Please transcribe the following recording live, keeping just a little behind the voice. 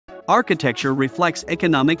architecture reflects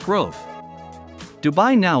economic growth.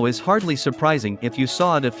 Dubai now is hardly surprising if you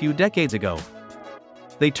saw it a few decades ago.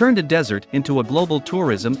 They turned a desert into a global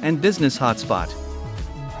tourism and business hotspot.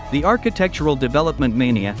 The architectural development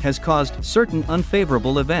mania has caused certain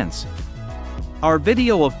unfavorable events. Our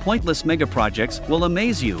video of pointless megaprojects will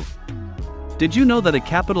amaze you. Did you know that a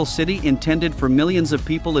capital city intended for millions of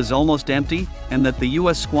people is almost empty, and that the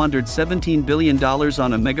US squandered $17 billion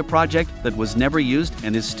on a megaproject that was never used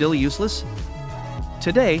and is still useless?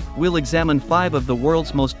 Today, we'll examine 5 of the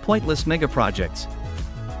world's most pointless megaprojects.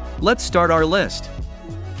 Let's start our list.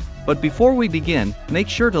 But before we begin, make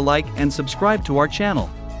sure to like and subscribe to our channel.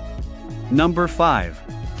 Number 5.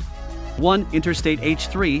 1. Interstate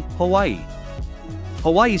H3, Hawaii.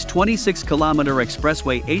 Hawaii's 26-kilometer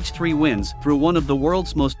expressway H3 winds through one of the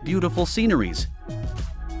world's most beautiful sceneries.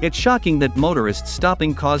 It's shocking that motorists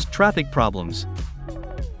stopping caused traffic problems.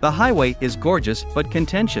 The highway is gorgeous but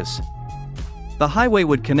contentious. The highway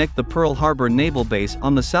would connect the Pearl Harbor Naval Base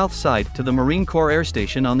on the south side to the Marine Corps Air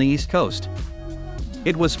Station on the east coast.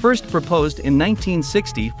 It was first proposed in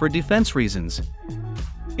 1960 for defense reasons.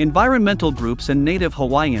 Environmental groups and native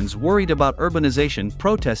Hawaiians worried about urbanization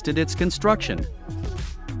protested its construction.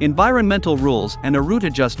 Environmental rules and a route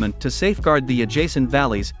adjustment to safeguard the adjacent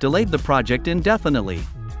valleys delayed the project indefinitely.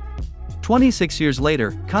 26 years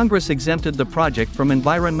later, Congress exempted the project from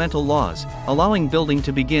environmental laws, allowing building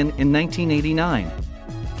to begin in 1989.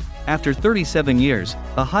 After 37 years,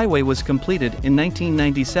 the highway was completed in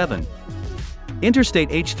 1997. Interstate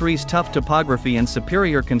H3's tough topography and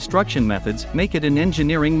superior construction methods make it an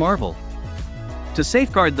engineering marvel. To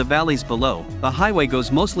safeguard the valleys below, the highway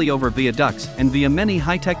goes mostly over viaducts and via many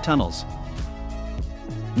high-tech tunnels.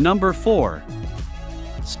 Number 4.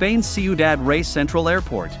 Spain's Ciudad Real Central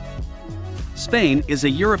Airport. Spain is a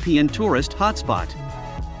European tourist hotspot.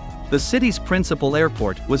 The city's principal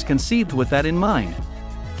airport was conceived with that in mind.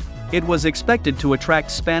 It was expected to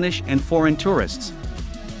attract Spanish and foreign tourists.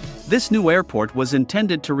 This new airport was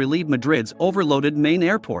intended to relieve Madrid's overloaded main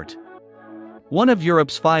airport. One of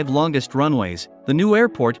Europe's 5 longest runways, the new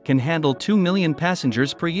airport can handle 2 million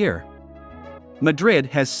passengers per year. Madrid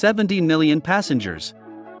has 70 million passengers.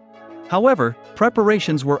 However,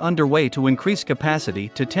 preparations were underway to increase capacity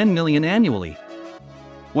to 10 million annually.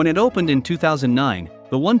 When it opened in 2009,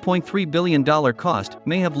 the $1.3 billion cost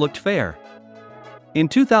may have looked fair. In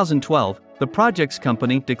 2012, the project's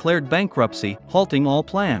company declared bankruptcy, halting all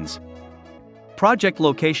plans. Project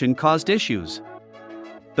location caused issues.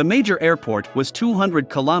 The major airport was 200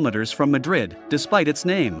 kilometers from Madrid, despite its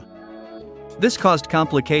name. This caused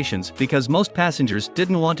complications because most passengers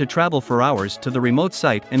didn't want to travel for hours to the remote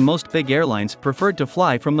site, and most big airlines preferred to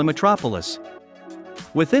fly from the metropolis.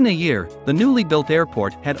 Within a year, the newly built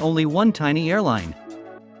airport had only one tiny airline.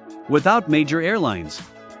 Without major airlines,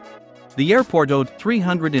 the airport owed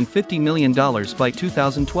 $350 million by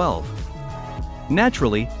 2012.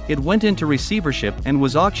 Naturally, it went into receivership and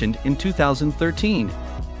was auctioned in 2013.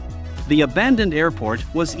 The abandoned airport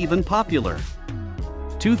was even popular.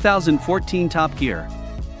 2014 Top Gear.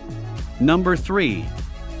 Number 3.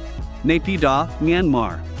 Naypyidaw,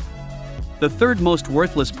 Myanmar. The third most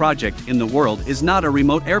worthless project in the world is not a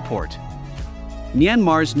remote airport.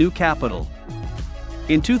 Myanmar's new capital.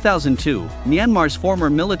 In 2002, Myanmar's former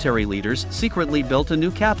military leaders secretly built a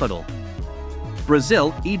new capital.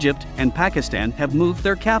 Brazil, Egypt, and Pakistan have moved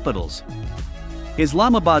their capitals.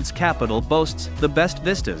 Islamabad's capital boasts the best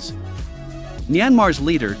vistas. Myanmar's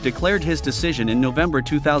leader declared his decision in November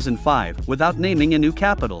 2005 without naming a new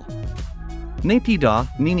capital.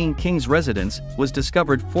 Naypyidaw, meaning king's residence, was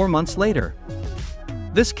discovered 4 months later.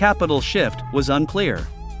 This capital shift was unclear.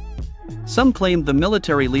 Some claimed the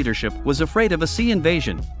military leadership was afraid of a sea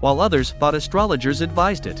invasion, while others thought astrologers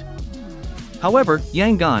advised it. However,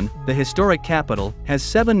 Yangon, the historic capital, has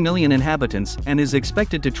 7 million inhabitants and is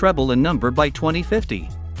expected to treble in number by 2050.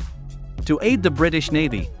 To aid the British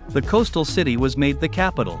Navy, the coastal city was made the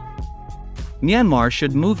capital. Myanmar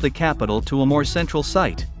should move the capital to a more central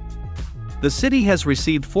site. The city has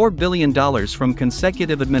received $4 billion from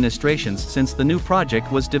consecutive administrations since the new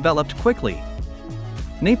project was developed quickly.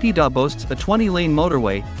 Naypyidaw boasts a 20-lane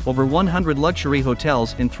motorway, over 100 luxury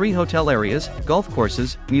hotels in 3 hotel areas, golf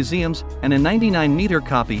courses, museums, and a 99-meter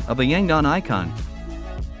copy of a Yangon icon.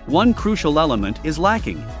 One crucial element is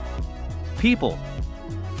lacking: people.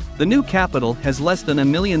 The new capital has less than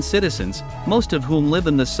 1 million citizens, most of whom live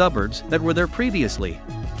in the suburbs that were there previously.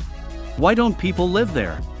 Why don't people live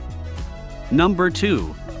there? Number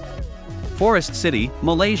 2. Forest City,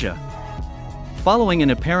 Malaysia. Following an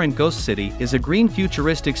apparent ghost city is a green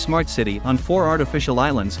futuristic smart city on 4 artificial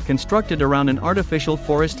islands constructed around an artificial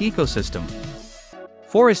forest ecosystem.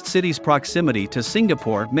 Forest City's proximity to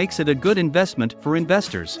Singapore makes it a good investment for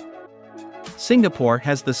investors. Singapore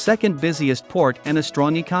has the second busiest port and a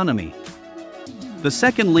strong economy. The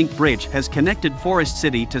second link bridge has connected Forest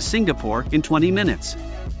City to Singapore in 20 minutes.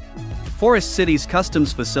 Forest City's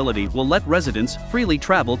customs facility will let residents freely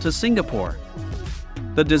travel to Singapore.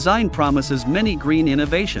 The design promises many green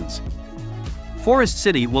innovations. Forest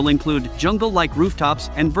City will include jungle-like rooftops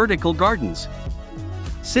and vertical gardens.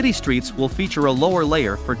 City streets will feature a lower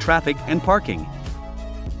layer for traffic and parking.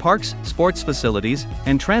 Parks, sports facilities,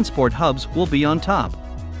 and transport hubs will be on top.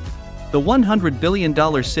 The $100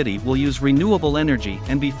 billion city will use renewable energy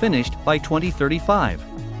and be finished by 2035.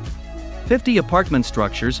 50 apartment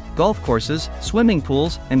structures, golf courses, swimming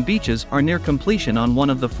pools, and beaches are near completion on one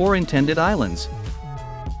of the 4 intended islands.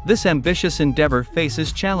 This ambitious endeavor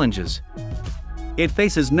faces challenges. It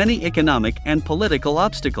faces many economic and political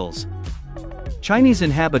obstacles. Chinese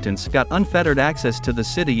inhabitants got unfettered access to the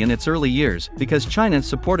city in its early years because China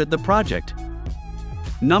supported the project.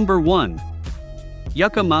 Number 1.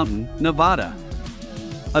 Yucca Mountain, Nevada.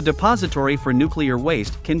 A depository for nuclear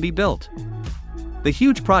waste can be built. The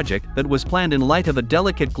huge project that was planned in light of a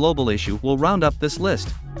delicate global issue will round up this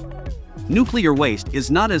list. Nuclear waste is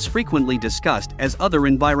not as frequently discussed as other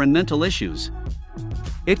environmental issues.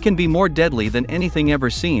 It can be more deadly than anything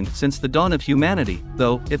ever seen since the dawn of humanity,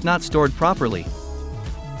 though, if not stored properly.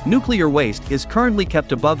 Nuclear waste is currently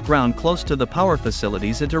kept above ground close to the power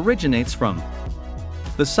facilities it originates from.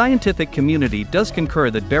 The scientific community does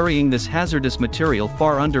concur that burying this hazardous material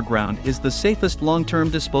far underground is the safest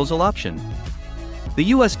long-term disposal option. The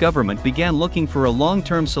US government began looking for a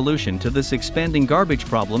long-term solution to this expanding garbage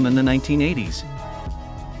problem in the 1980s.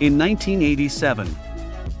 In 1987,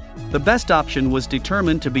 the best option was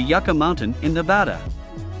determined to be Yucca Mountain in Nevada.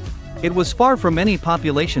 It was far from any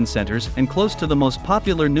population centers and close to the most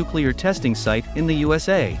popular nuclear testing site in the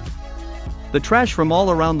USA. The trash from all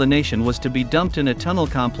around the nation was to be dumped in a tunnel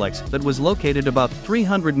complex that was located about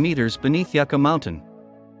 300 meters beneath Yucca Mountain.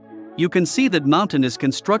 You can see that mountain is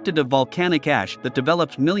constructed of volcanic ash that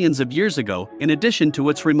developed millions of years ago, in addition to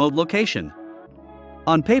its remote location.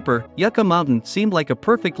 On paper, Yucca Mountain seemed like a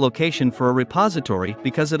perfect location for a repository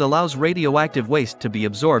because it allows radioactive waste to be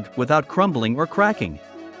absorbed without crumbling or cracking.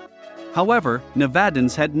 However,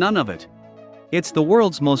 Nevadans had none of it. It's the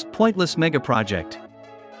world's most pointless megaproject.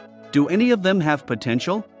 Do any of them have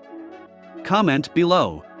potential? Comment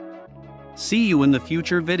below. See you in the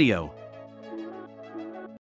future video.